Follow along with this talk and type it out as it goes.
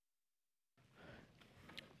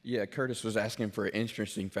Yeah, Curtis was asking for an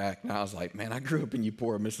interesting fact, and I was like, man, I grew up in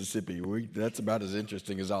Eupora, Mississippi. That's about as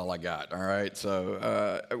interesting as all I got, all right?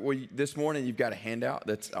 So this morning you've got a handout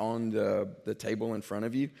that's on the table in front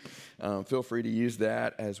of you. Feel free to use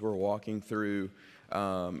that as we're walking through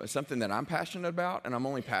something that I'm passionate about, and I'm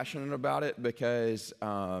only passionate about it because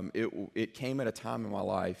it came at a time in my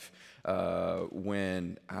life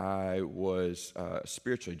when I was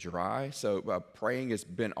spiritually dry. So praying has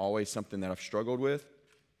been always something that I've struggled with.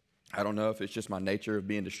 I don't know if it's just my nature of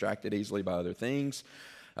being distracted easily by other things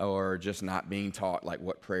or just not being taught like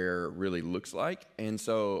what prayer really looks like. And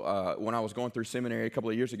so when I was going through seminary a couple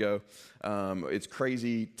of years ago, it's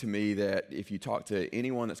crazy to me that if you talk to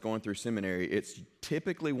anyone that's going through seminary, it's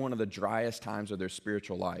typically one of the driest times of their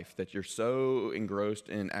spiritual life, that you're so engrossed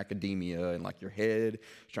in academia and like your head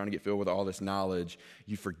is trying to get filled with all this knowledge,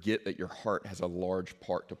 you forget that your heart has a large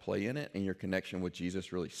part to play in it, and your connection with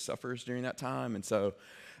Jesus really suffers during that time. And so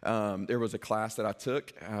there was a class that I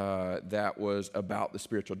took that was about the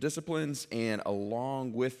spiritual disciplines, and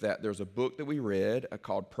along with that, there's a book that we read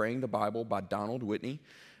called Praying the Bible by Donald Whitney.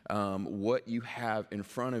 What you have in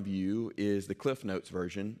front of you is the Cliff Notes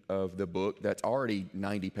version of the book that's already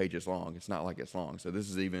 90 pages long. It's not like it's long, so this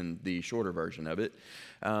is even the shorter version of it.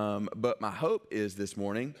 But my hope is this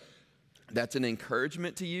morning, that's an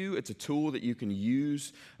encouragement to you. It's a tool that you can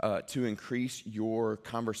use to increase your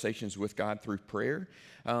conversations with God through prayer.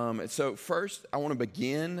 So first, I want to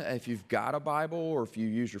begin, if you've got a Bible or if you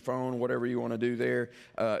use your phone, whatever you want to do there,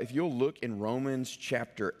 if you'll look in Romans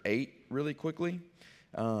chapter 8 really quickly.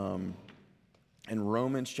 In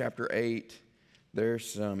Romans chapter 8,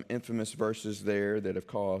 there's some infamous verses there that have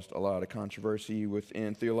caused a lot of controversy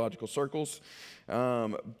within theological circles.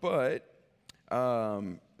 But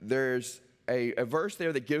there's a verse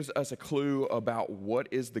there that gives us a clue about what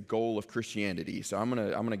is the goal of Christianity. So I'm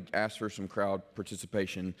gonna ask for some crowd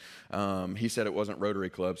participation. He said it wasn't Rotary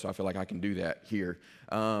Club, so I feel like I can do that here.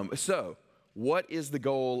 So what is the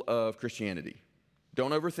goal of Christianity?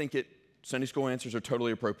 Don't overthink it. Sunday school answers are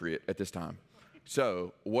totally appropriate at this time.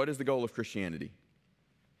 So what is the goal of Christianity?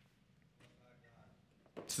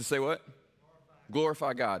 To say what?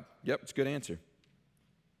 Glorify God. Yep, it's a good answer.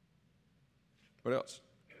 What else?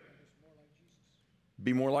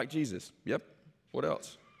 Be more like Jesus. Yep. What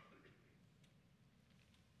else?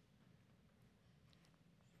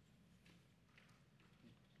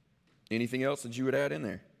 Anything else that you would add in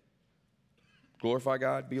there? Glorify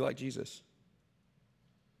God, be like Jesus.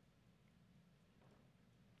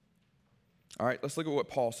 All right, let's look at what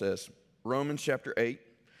Paul says. Romans chapter 8.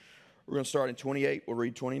 We're going to start in 28. We'll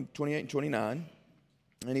read 28 and 29.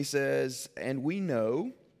 And he says, "And we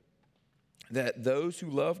know that those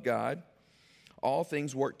who love God, all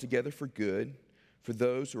things work together for good, for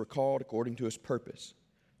those who are called according to his purpose.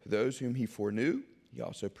 For those whom he foreknew, he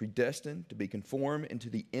also predestined to be conformed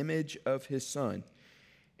into the image of his Son,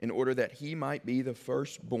 in order that he might be the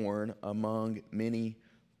firstborn among many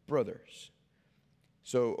brothers."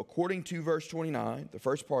 So according to verse 29, the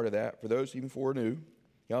first part of that, for those whom he foreknew,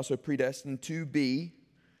 he also predestined to be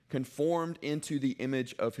conformed into the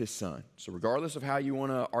image of his Son. So regardless of how you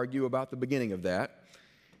want to argue about the beginning of that,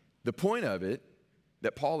 the point of it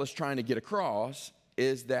that Paul is trying to get across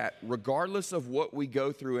is that regardless of what we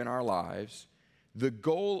go through in our lives, the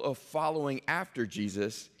goal of following after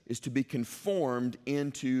Jesus is to be conformed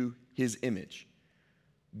into his image.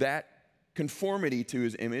 That conformity to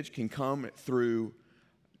his image can come through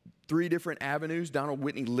three different avenues Donald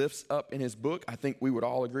Whitney lifts up in his book. I think we would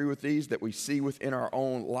all agree with these that we see within our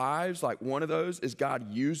own lives. Like one of those is God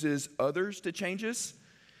uses others to change us.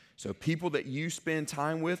 So people that you spend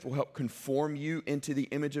time with will help conform you into the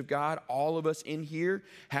image of God. All of us in here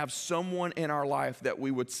have someone in our life that we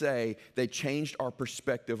would say they changed our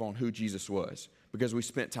perspective on who Jesus was because we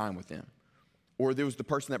spent time with them. Or there was the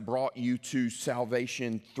person that brought you to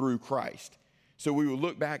salvation through Christ. So we would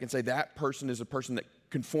look back and say that person is a person that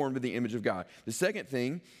conformed to the image of God. The second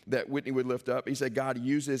thing that Whitney would lift up, he said God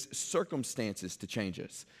uses circumstances to change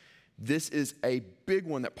us. This is a big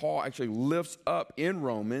one that Paul actually lifts up in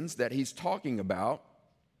Romans that he's talking about.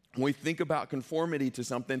 When we think about conformity to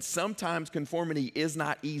something, sometimes conformity is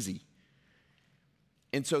not easy.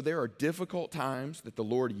 And so there are difficult times that the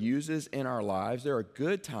Lord uses in our lives. There are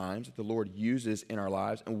good times that the Lord uses in our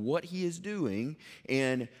lives. And what he is doing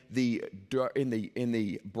in the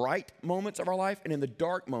bright moments of our life and in the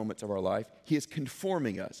dark moments of our life, he is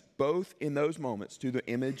conforming us, both in those moments, to the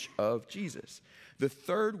image of Jesus. The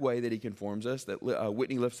third way that he conforms us, that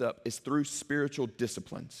Whitney lifts up, is through spiritual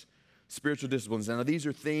disciplines. Spiritual disciplines. Now, these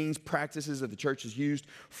are things, practices that the church has used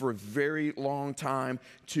for a very long time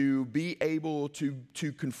to be able to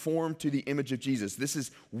conform to the image of Jesus. This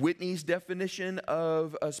is Whitney's definition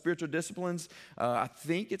of spiritual disciplines. I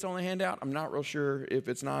think it's on the handout. I'm not real sure if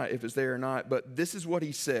it's there or not, but this is what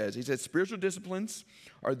he says. He says, spiritual disciplines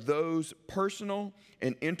are those personal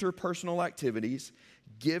and interpersonal activities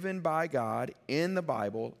given by God in the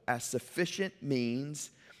Bible as sufficient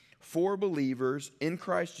means for believers in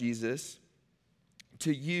Christ Jesus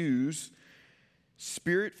to use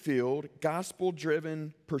Spirit-filled,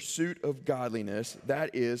 gospel-driven pursuit of godliness,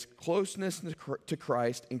 that is, closeness to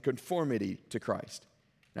Christ and conformity to Christ.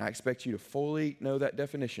 Now, I expect you to fully know that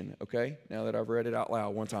definition, okay, now that I've read it out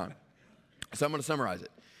loud one time. So I'm going to summarize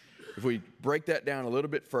it. If we break that down a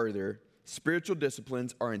little bit further, spiritual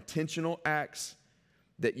disciplines are intentional acts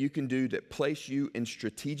that you can do that place you in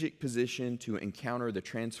strategic position to encounter the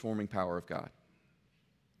transforming power of God.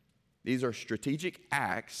 These are strategic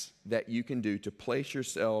acts that you can do to place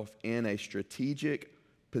yourself in a strategic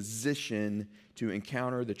position to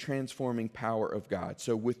encounter the transforming power of God.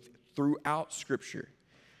 So throughout Scripture,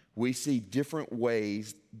 we see different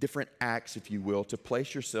ways, different acts, if you will, to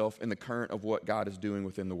place yourself in the current of what God is doing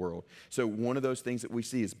within the world. So one of those things that we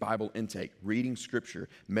see is Bible intake, reading Scripture,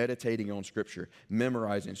 meditating on Scripture,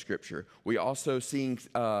 memorizing Scripture. We also see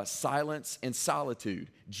silence and solitude.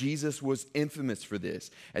 Jesus was infamous for this.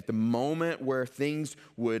 At the moment where things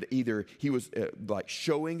would he was like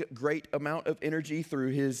showing great amount of energy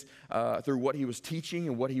through through what he was teaching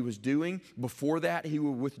and what he was doing. Before that, he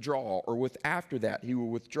would withdraw, or after that, he would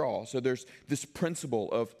withdraw. So there's this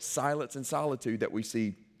principle of silence and solitude that we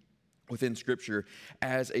see within Scripture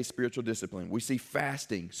as a spiritual discipline. We see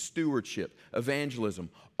fasting, stewardship, evangelism.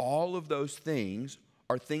 All of those things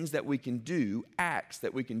are things that we can do, acts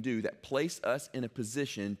that we can do that place us in a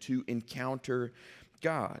position to encounter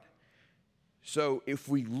God. So if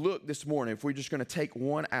we look this morning, if we're just going to take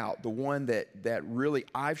one out, the one that really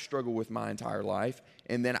I've struggled with my entire life,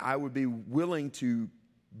 and then I would be willing to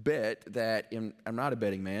bet that, I'm not a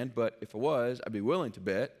betting man, but if I was, I'd be willing to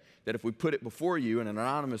bet that if we put it before you in an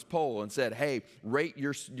anonymous poll and said, hey, rate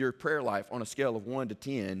your prayer life on a scale of 1 to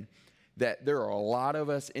 10, that there are a lot of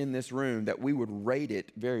us in this room that we would rate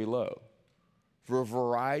it very low for a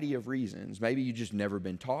variety of reasons. Maybe you've just never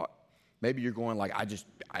been taught. Maybe you're going like,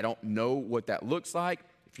 I don't know what that looks like.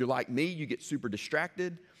 If you're like me, you get super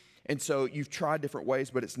distracted. And so you've tried different ways,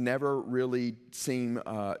 but it's never really seemed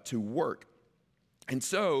to work. And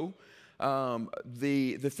so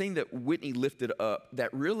the thing that Whitney lifted up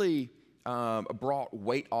that really brought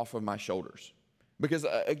weight off of my shoulders. Because,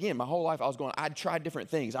 again, my whole life I'd tried different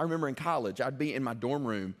things. I remember in college, I'd be in my dorm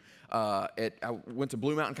room. I went to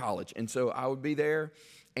Blue Mountain College. And so I would be there,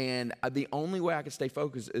 and the only way I could stay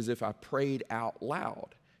focused is if I prayed out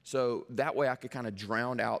loud. So that way I could kind of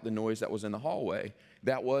drown out the noise that was in the hallway.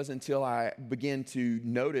 That was until I began to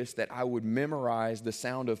notice that I would memorize the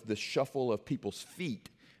sound of the shuffle of people's feet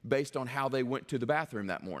based on how they went to the bathroom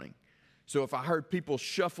that morning. So if I heard people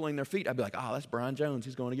shuffling their feet, I'd be like, oh, that's Brian Jones.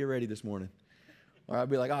 He's going to get ready this morning. Or I'd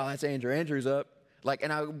be like, oh, that's Andrew. Andrew's up.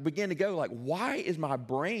 And I began to go why is my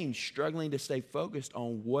brain struggling to stay focused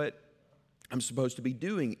on what I'm supposed to be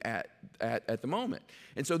doing at the moment?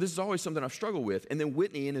 And so this is always something I've struggled with. And then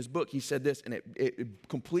Whitney, in his book, he said this, and it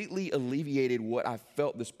completely alleviated what I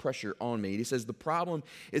felt this pressure on me. He says, the problem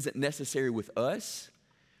isn't necessary with us,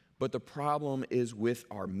 but the problem is with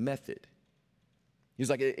our method. He was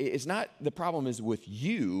like, it's not the problem is with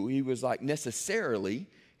you. He was like, necessarily.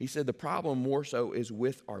 He said the problem more so is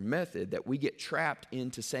with our method, that we get trapped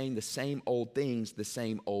into saying the same old things the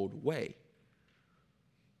same old way.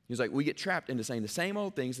 He was like, we get trapped into saying the same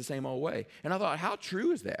old things the same old way. And I thought, how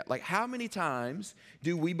true is that? How many times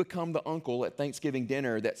do we become the uncle at Thanksgiving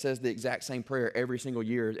dinner that says the exact same prayer every single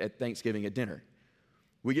year at Thanksgiving at dinner?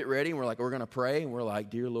 We get ready and we're like, we're going to pray. And we're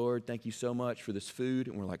like, dear Lord, thank you so much for this food.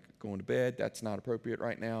 And we're like, going to bed. That's not appropriate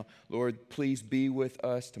right now. Lord, please be with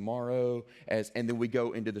us tomorrow. And then we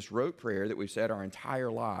go into this rote prayer that we've said our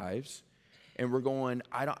entire lives. And we're going,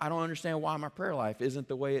 I don't understand why my prayer life isn't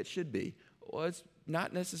the way it should be. Well, it's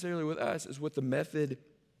not necessarily with us. It's with the method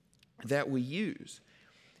that we use.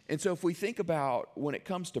 And so if we think about when it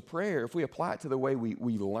comes to prayer, if we apply it to the way we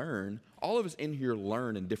learn, all of us in here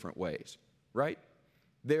learn in different ways, right?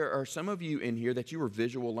 There are some of you in here that you are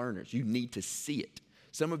visual learners. You need to see it.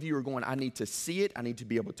 Some of you are going, I need to see it. I need to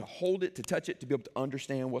be able to hold it, to touch it, to be able to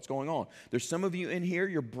understand what's going on. There's some of you in here,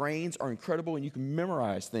 your brains are incredible and you can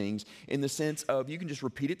memorize things in the sense of you can just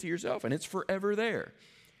repeat it to yourself and it's forever there.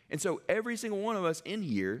 And so every single one of us in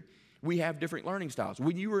here, We have different learning styles.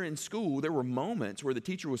 When you were in school, there were moments where the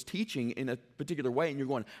teacher was teaching in a particular way, and you're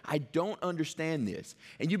going, I don't understand this.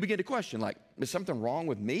 And you begin to question, like, is something wrong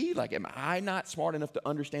with me? Like, am I not smart enough to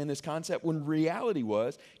understand this concept? When reality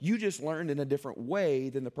was, you just learned in a different way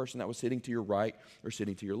than the person that was sitting to your right or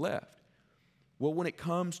sitting to your left. Well, when it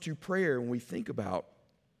comes to prayer, when we think about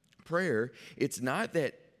prayer, it's not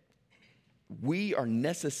that we are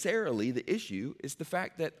necessarily the issue. It's the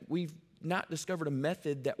fact that we've not discovered a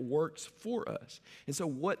method that works for us. And so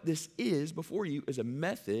what this is before you is a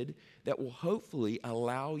method that will hopefully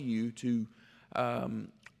allow you to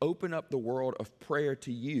open up the world of prayer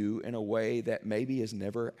to you in a way that maybe has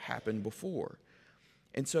never happened before.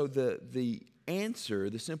 And so the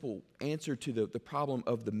simple answer to the problem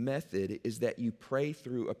of the method is that you pray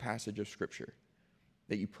through a passage of Scripture.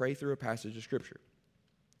 That you pray through a passage of Scripture.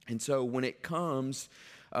 And so when it comes,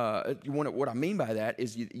 what I mean by that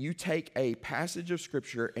is you take a passage of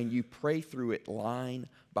Scripture and you pray through it line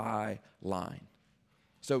by line.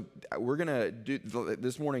 So we're going to do,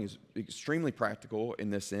 this morning is extremely practical in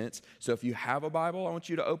this sense. So if you have a Bible, I want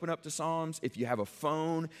you to open up to Psalms. If you have a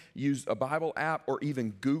phone, use a Bible app or even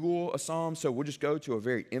Google a Psalm. So we'll just go to a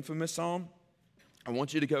very infamous Psalm. I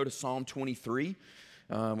want you to go to Psalm 23.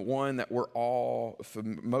 One that we're all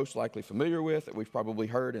most likely familiar with, that we've probably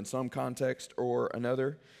heard in some context or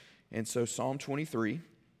another. And so Psalm 23.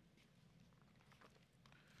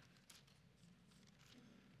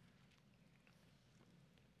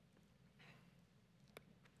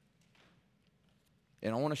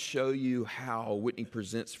 And I want to show you how Whitney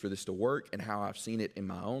presents for this to work and how I've seen it in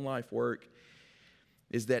my own life work,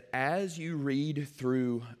 is that as you read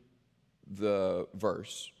through the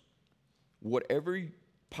verse, whatever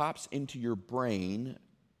pops into your brain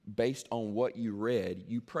based on what you read,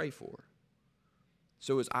 you pray for.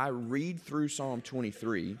 So as I read through Psalm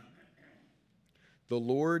 23, the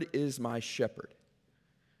Lord is my shepherd.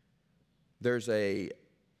 There's a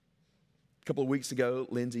couple of weeks ago,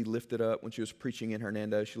 Lindsay lifted up, when she was preaching in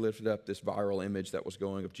Hernando, she lifted up this viral image that was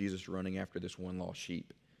going of Jesus running after this one lost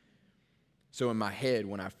sheep. So in my head,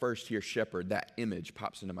 when I first hear shepherd, that image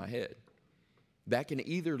pops into my head. That can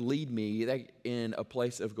either lead me in a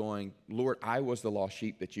place of going, Lord, I was the lost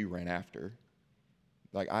sheep that you ran after.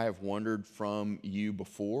 Like, I have wandered from you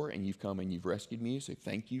before, and you've come and you've rescued me, so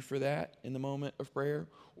thank you for that in the moment of prayer.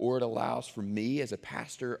 Or it allows for me as a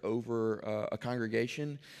pastor over a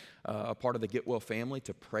congregation, a part of the Get Well family,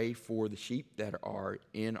 to pray for the sheep that are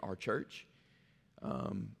in our church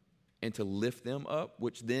and to lift them up,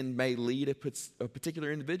 which then may lead a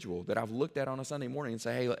particular individual that I've looked at on a Sunday morning and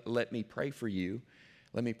say, hey, let me pray for you.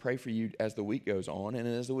 Let me pray for you as the week goes on. And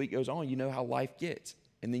as the week goes on, you know how life gets.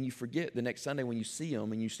 And then you forget the next Sunday when you see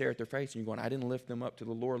them and you stare at their face and you're going, I didn't lift them up to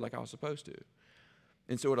the Lord like I was supposed to.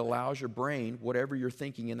 And so it allows your brain, whatever you're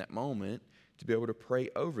thinking in that moment, to be able to pray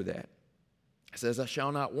over that. It says, I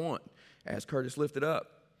shall not want, as Curtis lifted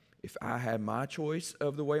up. If I had my choice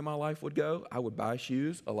of the way my life would go, I would buy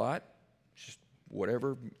shoes a lot. Just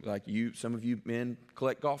whatever, like some of you men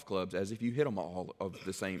collect golf clubs as if you hit them all at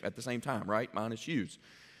the same time, right? Mine is shoes.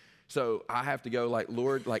 So I have to go like,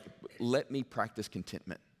 Lord, like, let me practice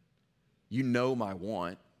contentment. You know my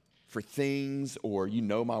want for things, or you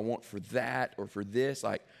know my want for that or for this.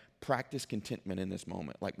 Like, practice contentment in this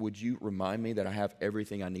moment. Like, would you remind me that I have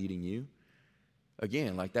everything I need in you?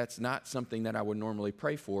 Again, like, that's not something that I would normally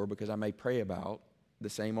pray for, because I may pray about the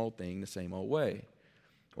same old thing the same old way.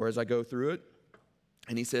 Or as I go through it,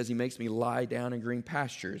 and he says he makes me lie down in green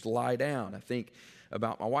pastures. Lie down. I think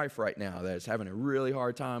about my wife right now that is having a really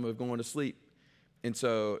hard time of going to sleep. And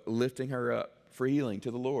so lifting her up for healing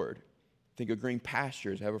to the Lord. Think of green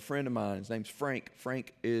pastures. I have a friend of mine. His name's Frank.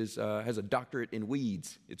 Frank has a doctorate in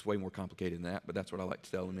weeds. It's way more complicated than that, but that's what I like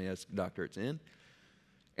to tell him he has doctorates in.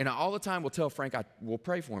 And I all the time will tell Frank I will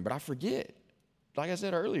pray for him, but I forget. Like I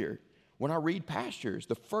said earlier, when I read pastures,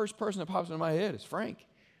 the first person that pops into my head is Frank.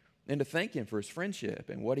 And to thank him for his friendship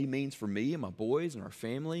and what he means for me and my boys and our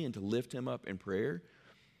family, and to lift him up in prayer.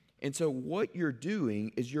 And so what you're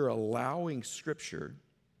doing is you're allowing Scripture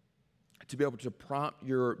to be able to prompt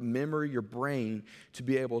your memory, your brain, to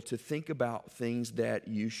be able to think about things that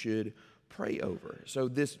you should pray over. So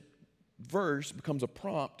this verse becomes a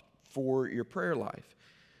prompt for your prayer life.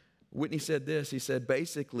 Whitney said this. He said,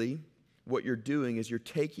 basically, what you're doing is you're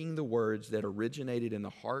taking the words that originated in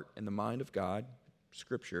the heart and the mind of God,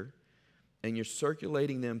 Scripture, and you're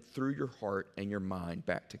circulating them through your heart and your mind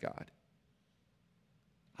back to God.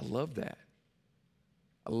 I love that.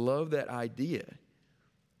 I love that idea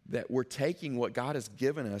that we're taking what God has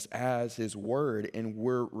given us as His Word and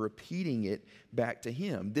we're repeating it back to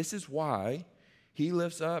Him. This is why He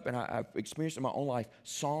lifts up, and I've experienced in my own life,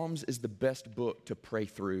 Psalms is the best book to pray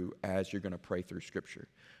through as you're going to pray through Scripture.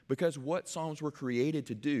 Because what Psalms were created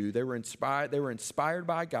to do, they were inspired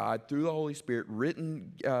by God through the Holy Spirit,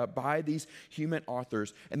 written by these human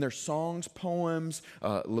authors, and they're songs, poems,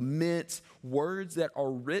 laments, words that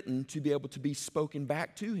are written to be able to be spoken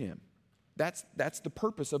back to Him. That's the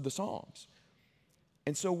purpose of the Psalms.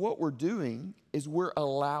 And so what we're doing is we're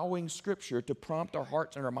allowing Scripture to prompt our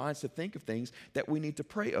hearts and our minds to think of things that we need to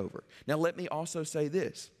pray over. Now, let me also say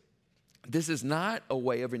this. This is not a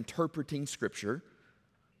way of interpreting Scripture,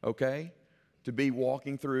 okay? To be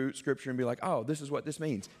walking through Scripture and be like, oh, this is what this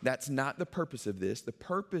means. That's not the purpose of this. The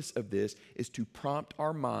purpose of this is to prompt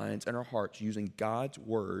our minds and our hearts using God's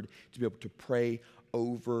Word to be able to pray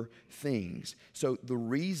over things. So the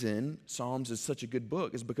reason Psalms is such a good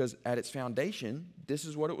book is because at its foundation, this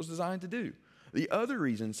is what it was designed to do. The other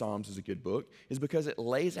reason Psalms is a good book is because it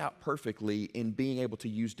lays out perfectly in being able to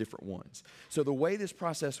use different ones. So the way this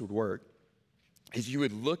process would work is you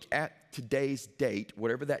would look at today's date,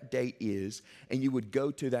 whatever that date is, and you would go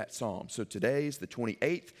to that psalm. So today's the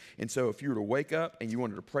 28th, and so if you were to wake up and you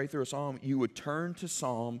wanted to pray through a psalm, you would turn to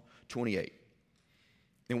Psalm 28.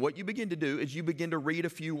 And what you begin to do is you begin to read a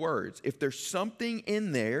few words. If there's something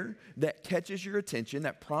in there that catches your attention,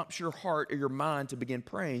 that prompts your heart or your mind to begin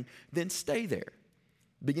praying, then stay there.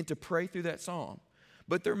 Begin to pray through that psalm.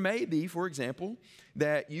 But there may be, for example,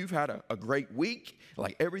 that you've had a great week,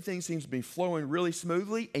 like everything seems to be flowing really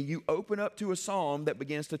smoothly, and you open up to a psalm that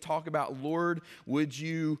begins to talk about, Lord, would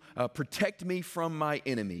you protect me from my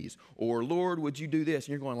enemies? Or, Lord, would you do this?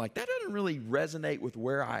 And you're going like, that doesn't really resonate with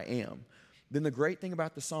where I am. Then the great thing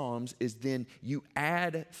about the Psalms is then you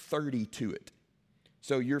add 30 to it.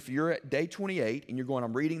 So if you're at day 28 and you're going,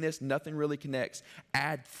 I'm reading this, nothing really connects,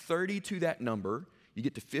 add 30 to that number, you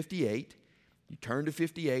get to 58, you turn to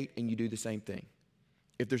 58 and you do the same thing.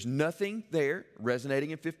 If there's nothing there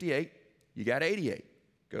resonating in 58, you got 88.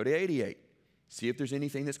 Go to 88. See if there's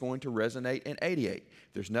anything that's going to resonate in 88.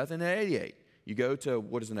 If there's nothing in 88, you go to,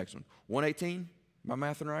 what is the next one? 118? Am I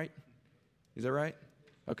mathing right? Is that right?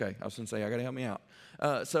 Okay, I was going to say, I got to help me out.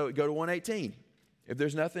 So go to 118. If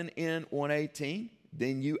there's nothing in 118,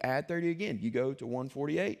 then you add 30 again. You go to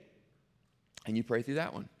 148, and you pray through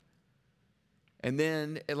that one. And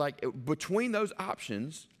then, between those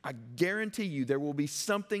options, I guarantee you there will be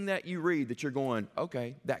something that you read that you're going,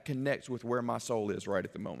 okay, that connects with where my soul is right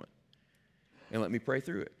at the moment. And let me pray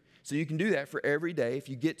through it. So you can do that for every day. If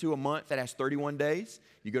you get to a month that has 31 days,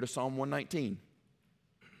 you go to Psalm 119.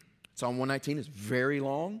 Psalm 119 is very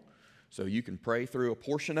long, so you can pray through a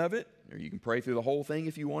portion of it, or you can pray through the whole thing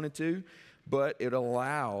if you wanted to, but it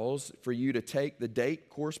allows for you to take the date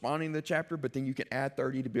corresponding to the chapter, but then you can add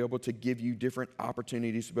 30 to be able to give you different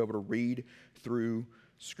opportunities to be able to read through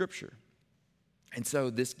Scripture. And so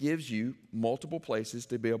this gives you multiple places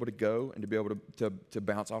to be able to go and to be able to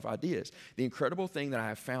bounce off ideas. The incredible thing that I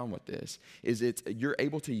have found with this is you're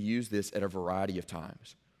able to use this at a variety of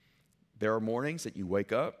times. There are mornings that you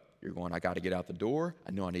wake up, you're going, I got to get out the door.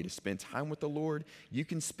 I know I need to spend time with the Lord. You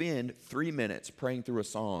can spend 3 minutes praying through a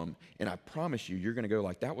psalm, and I promise you, you're going to go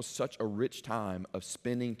like, that was such a rich time of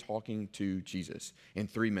spending talking to Jesus in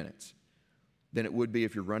 3 minutes than it would be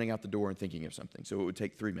if you're running out the door and thinking of something. So it would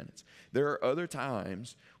take 3 minutes. There are other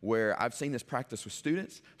times where I've seen this practice with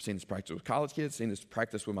students, I've seen this practice with college kids, seen this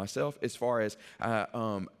practice with myself, as far as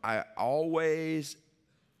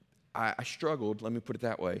I struggled, let me put it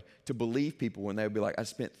that way, to believe people when they would be like, I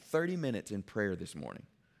spent 30 minutes in prayer this morning.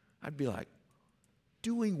 I'd be like,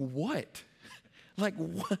 doing what? Like,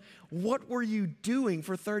 what were you doing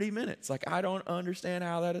for 30 minutes? Like, I don't understand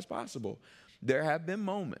how that is possible. There have been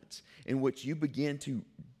moments in which you begin to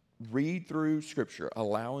read through Scripture,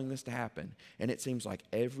 allowing this to happen, and it seems like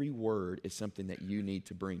every word is something that you need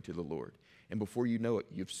to bring to the Lord. And before you know it,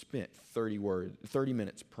 you've spent 30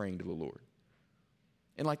 minutes praying to the Lord.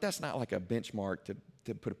 And that's not like a benchmark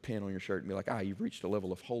to put a pin on your shirt and be like, you've reached a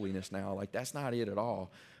level of holiness now. Like, that's not it at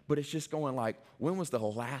all. But it's just going like, when was the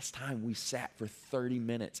last time we sat for 30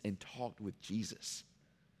 minutes and talked with Jesus?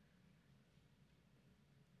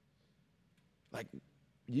 Like,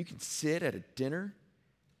 you can sit at a dinner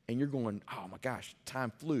and you're going, oh my gosh,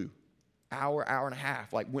 time flew. Hour and a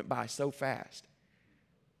half, went by so fast.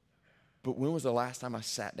 But when was the last time I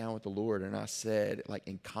sat down with the Lord and I said,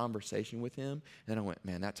 in conversation with Him, and I went,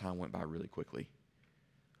 man, that time went by really quickly.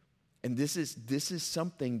 And this is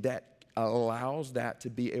something that allows that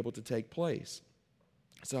to be able to take place.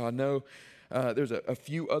 So I know there's a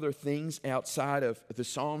few other things outside of the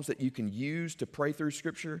Psalms that you can use to pray through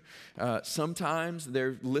Scripture. Sometimes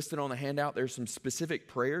they're listed on the handout. There's some specific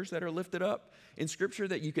prayers that are lifted up in Scripture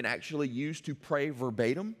that you can actually use to pray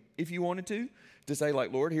verbatim if you wanted to say,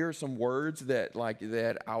 like, Lord, here are some words that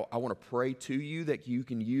I want to pray to you that you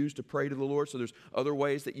can use to pray to the Lord. So there's other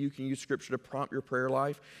ways that you can use Scripture to prompt your prayer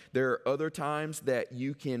life. There are other times that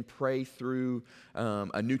you can pray through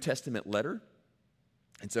a New Testament letter.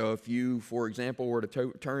 And so if you, for example, were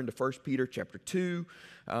to turn to 1 Peter chapter 2,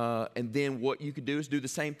 and then what you could do is do the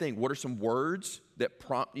same thing. What are some words that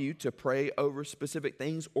prompt you to pray over specific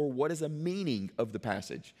things, or what is a meaning of the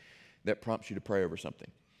passage that prompts you to pray over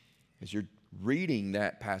something? As you're reading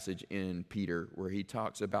that passage in Peter where he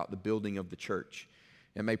talks about the building of the church,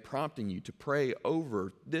 it may prompting you to pray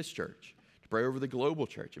over this church, to pray over the global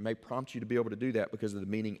church. It may prompt you to be able to do that because of the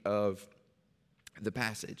meaning of the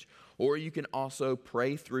passage. Or you can also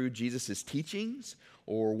pray through Jesus' teachings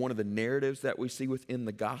or one of the narratives that we see within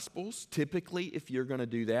the Gospels. Typically, if you're going to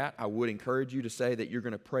do that, I would encourage you to say that you're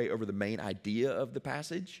going to pray over the main idea of the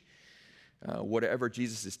passage. Whatever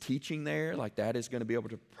Jesus is teaching there, like that is going to be able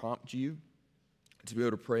to prompt you to be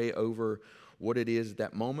able to pray over what it is at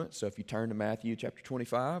that moment. So if you turn to Matthew chapter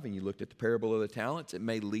 25 and you looked at the parable of the talents, it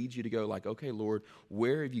may lead you to go like, okay, Lord,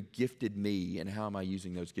 where have you gifted me and how am I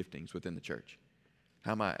using those giftings within the church?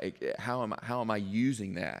 How am I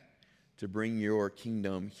using that to bring your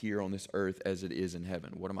kingdom here on this earth as it is in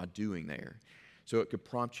heaven? What am I doing there? So it could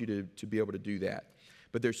prompt you to be able to do that.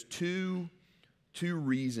 But there's two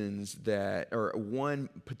reasons that, or one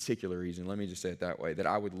particular reason, let me just say it that way, that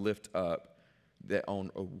I would lift up that on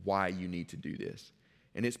why you need to do this.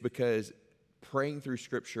 And it's because praying through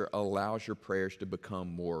Scripture allows your prayers to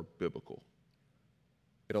become more biblical.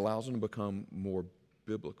 It allows them to become more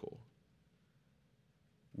biblical.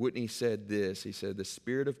 Whitney said this. He said, the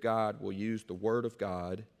Spirit of God will use the Word of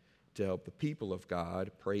God to help the people of God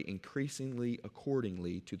pray increasingly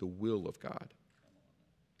accordingly to the will of God.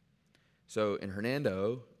 So in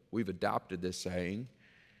Hernando, we've adopted this saying.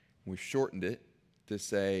 We've shortened it to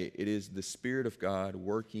say it is the Spirit of God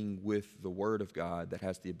working with the Word of God that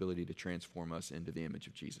has the ability to transform us into the image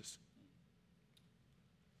of Jesus.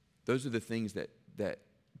 Those are the things that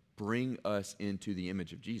bring us into the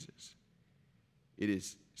image of Jesus. It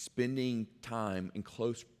is spending time in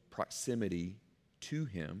close proximity to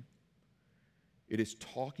Him. It is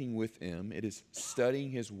talking with Him. It is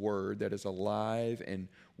studying His Word that is alive and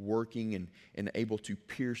working and able to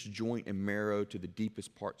pierce joint and marrow to the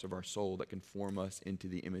deepest parts of our soul that can form us into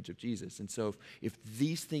the image of Jesus. And so if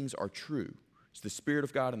these things are true, it's the Spirit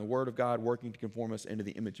of God and the Word of God working to conform us into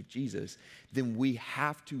the image of Jesus, then we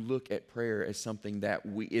have to look at prayer as something that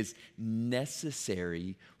is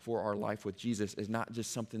necessary for our life with Jesus, as not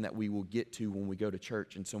just something that we will get to when we go to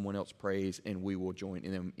church and someone else prays and we will join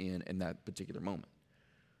them in that particular moment.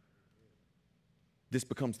 This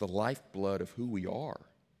becomes the lifeblood of who we are.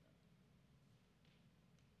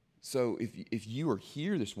 So if you are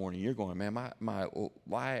here this morning, you're going, man,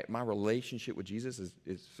 my relationship with Jesus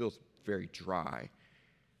feels very dry.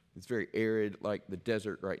 It's very arid, like the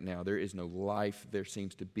desert right now. There is no life. There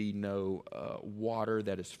seems to be no water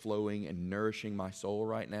that is flowing and nourishing my soul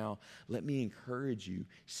right now. Let me encourage you,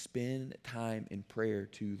 spend time in prayer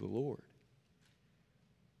to the Lord.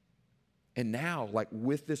 And now, like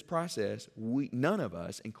with this process, none of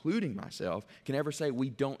us, including myself, can ever say we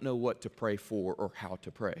don't know what to pray for or how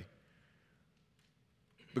to pray.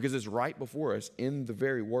 Because it's right before us in the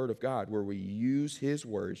very Word of God where we use His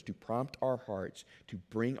words to prompt our hearts to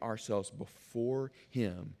bring ourselves before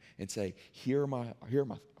Him and say, here's my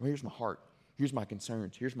heart, here's my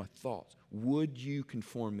concerns, here's my thoughts. Would you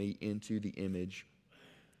conform me into the image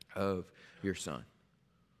of your Son?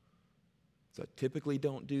 So I typically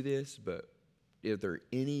don't do this, but if there are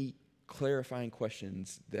any clarifying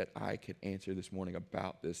questions that I could answer this morning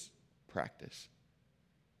about this practice,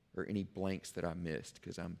 or any blanks that I missed,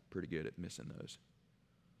 because I'm pretty good at missing those.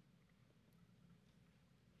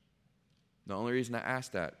 The only reason I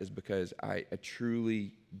ask that is because I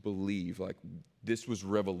truly believe like this was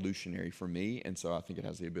revolutionary for me, and so I think it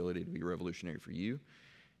has the ability to be revolutionary for you.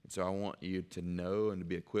 And so I want you to know and to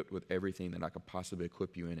be equipped with everything that I could possibly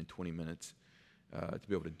equip you in 20 minutes to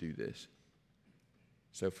be able to do this.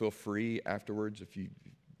 So feel free afterwards if you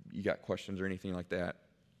got questions or anything like that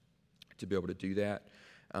to be able to do that.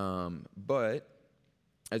 But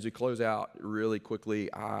as we close out really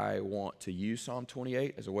quickly, I want to use Psalm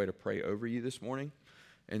 28 as a way to pray over you this morning.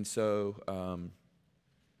 And so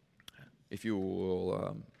if you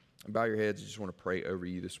will bow your heads, I just want to pray over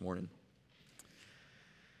you this morning.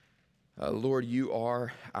 Lord, you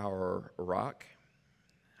are our rock.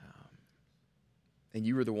 And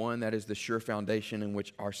you are the one that is the sure foundation in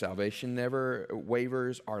which our salvation never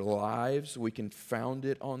wavers. Our lives, we can found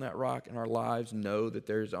it on that rock, and our lives know that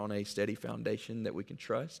there's on a steady foundation that we can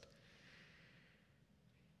trust.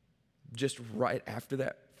 Just right after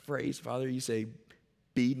that phrase, Father, you say,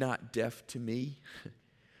 "Be not deaf to me."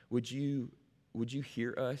 Would you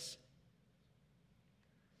hear us?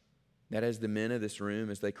 That as the men of this room,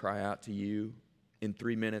 as they cry out to you in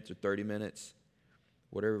 3 minutes or 30 minutes,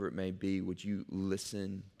 whatever it may be, would you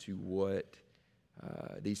listen to what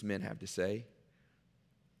these men have to say?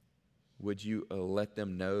 Would you let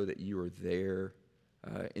them know that you are there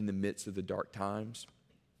in the midst of the dark times?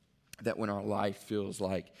 That when our life feels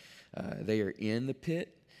like they are in the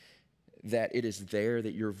pit, that it is there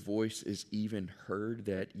that your voice is even heard,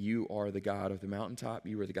 that you are the God of the mountaintop,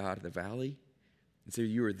 you are the God of the valley. And so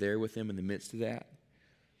you are there with them in the midst of that.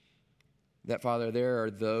 That, Father, there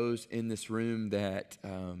are those in this room that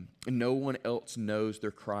no one else knows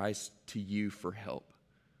their cries to you for help,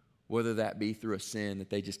 whether that be through a sin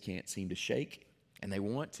that they just can't seem to shake, and they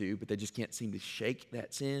want to, but they just can't seem to shake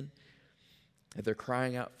that sin. That they're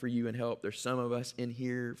crying out for you and help. There's some of us in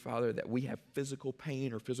here, Father, that we have physical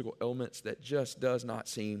pain or physical ailments that just does not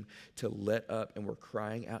seem to let up, and we're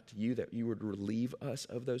crying out to you that you would relieve us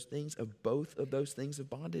of those things, of both of those things of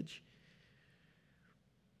bondage.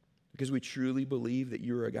 Because we truly believe that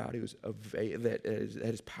you're a God that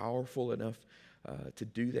is powerful enough to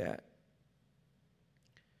do that.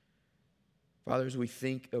 Father, as we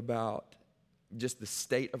think about just the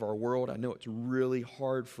state of our world, I know it's really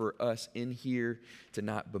hard for us in here to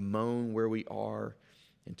not bemoan where we are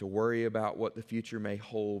and to worry about what the future may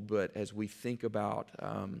hold. But as we think about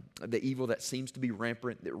the evil that seems to be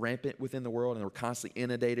rampant within the world, and we're constantly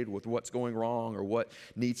inundated with what's going wrong or what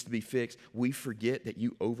needs to be fixed, we forget that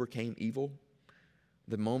you overcame evil.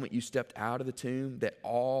 The moment you stepped out of the tomb, that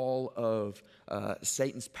all of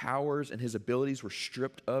Satan's powers and his abilities were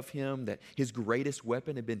stripped of him, that his greatest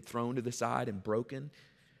weapon had been thrown to the side and broken.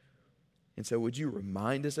 And so would you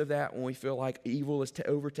remind us of that when we feel like evil is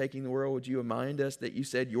overtaking the world? Would you remind us that you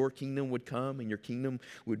said your kingdom would come and your kingdom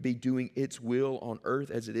would be doing its will on earth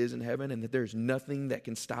as it is in heaven, and that there's nothing that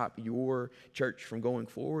can stop your church from going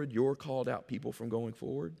forward, your called out people from going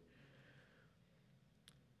forward?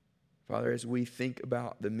 Father, as we think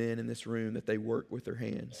about the men in this room, that they work with their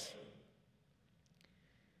hands,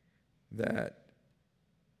 that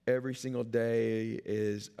every single day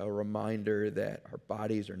is a reminder that our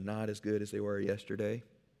bodies are not as good as they were yesterday,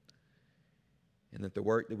 and that the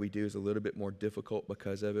work that we do is a little bit more difficult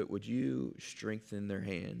because of it. Would you strengthen their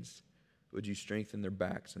hands? Would you strengthen their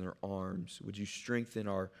backs and their arms? Would you strengthen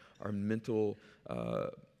our mental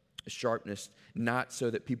sharpness, not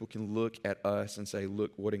so that people can look at us and say,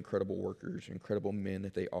 look what incredible workers, incredible men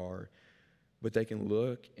that they are, but they can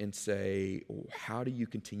look and say, how do you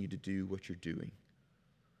continue to do what you're doing?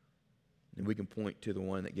 And we can point to the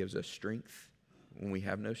one that gives us strength when we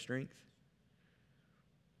have no strength.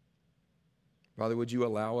 Father, would you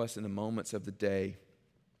allow us in the moments of the day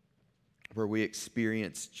where we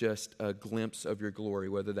experience just a glimpse of your glory,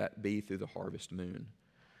 whether that be through the harvest moon,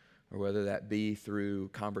 or whether that be through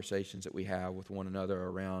conversations that we have with one another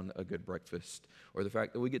around a good breakfast, or the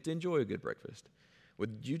fact that we get to enjoy a good breakfast.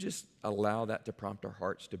 Would you just allow that to prompt our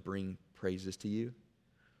hearts to bring praises to you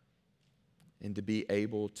and to be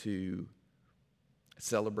able to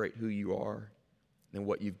celebrate who you are and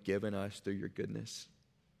what you've given us through your goodness?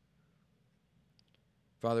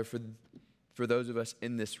 Father, for those of us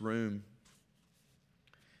in this room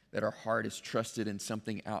that our heart is trusted in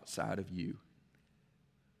something outside of you,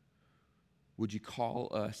 would you call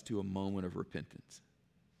us to a moment of repentance?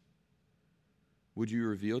 Would you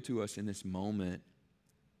reveal to us in this moment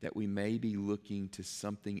that we may be looking to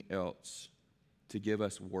something else to give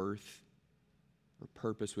us worth or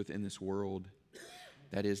purpose within this world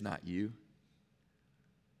that is not you?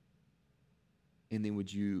 And then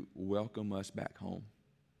would you welcome us back home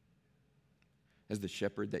as the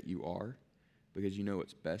shepherd that you are, because you know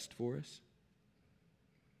what's best for us?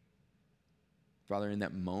 Father, in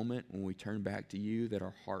that moment when we turn back to you, that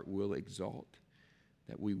our heart will exalt,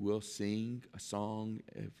 that we will sing a song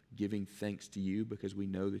of giving thanks to you because we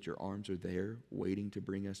know that your arms are there waiting to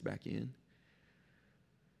bring us back in.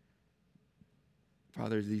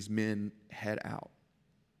 Father, as these men head out,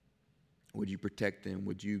 would you protect them?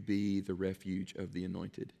 Would you be the refuge of the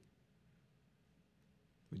anointed?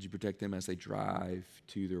 Would you protect them as they drive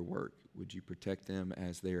to their work? Would you protect them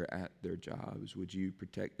as they are at their jobs? Would you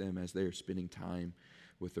protect them as they are spending time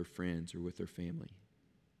with their friends or with their family?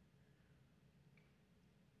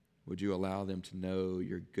 Would you allow them to know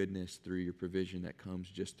your goodness through your provision that comes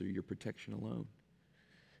just through your protection alone?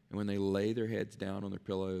 And when they lay their heads down on their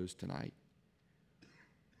pillows tonight,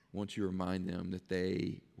 won't you remind them that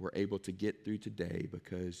they were able to get through today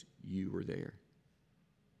because you were there?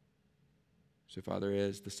 So, Father,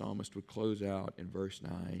 as the psalmist would close out in verse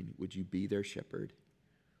 9, would you be their shepherd?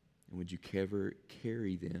 And would you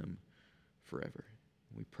carry them forever?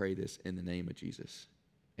 We pray this in the name of Jesus.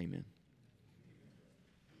 Amen.